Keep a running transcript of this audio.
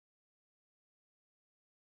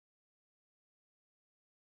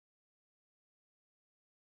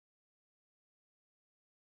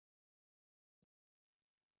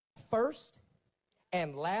first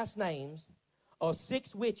and last names of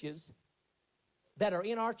 6 witches that are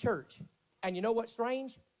in our church. And you know what's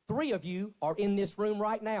strange? 3 of you are in this room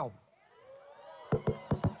right now.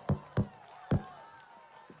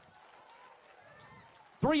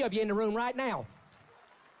 Three of you in the room right now.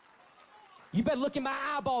 You better look in my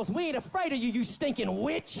eyeballs. We ain't afraid of you, you stinking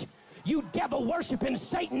witch. You devil-worshiping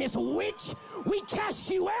Satanist witch. We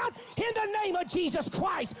cast you out in the name of Jesus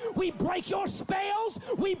Christ. We break your spells.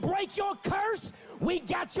 We break your curse. We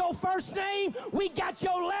got your first name. We got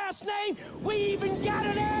your last name. We even got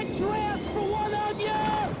an address for one of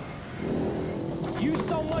you. You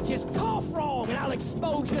so much as cough wrong, and I'll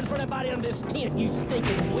expose you in front of everybody in this tent, you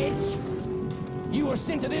stinking witch. You were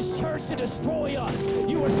sent to this church to destroy us.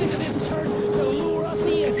 You were sent to this church to lure us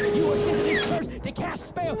in. You were sent to this church to cast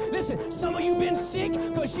spell. Listen, some of you been sick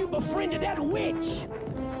because you befriended that witch.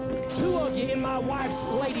 2 of you in my wife's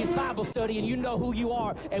ladies' Bible study, and you know who you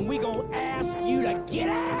are, and we gonna ask you to get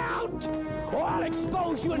out, or I'll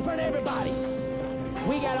expose you in front of everybody.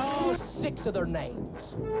 We got all 6 of their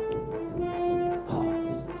names.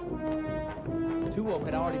 Oh, 6 of them. 2 of them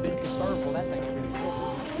had already been confirmed for that thing had been said.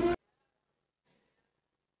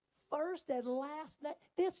 First and last name.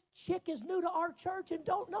 This chick is new to our church and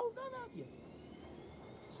don't know none of you.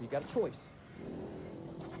 So you got a choice.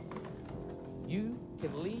 You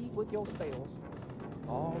can leave with your spells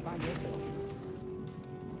all by yourself.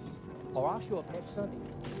 Or I'll show up next Sunday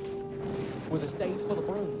with a stage full of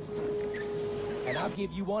brooms. And I'll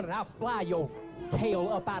give you one and I'll fly your tail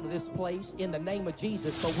up out of this place in the name of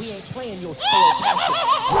Jesus. But we ain't playing your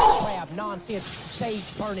spell-casting, witchcraft, nonsense,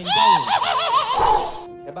 sage-burning games.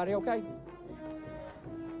 Everybody okay?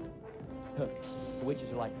 The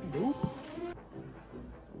witches are like, nope.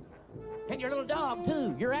 And your little dog,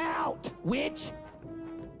 too. You're out, witch.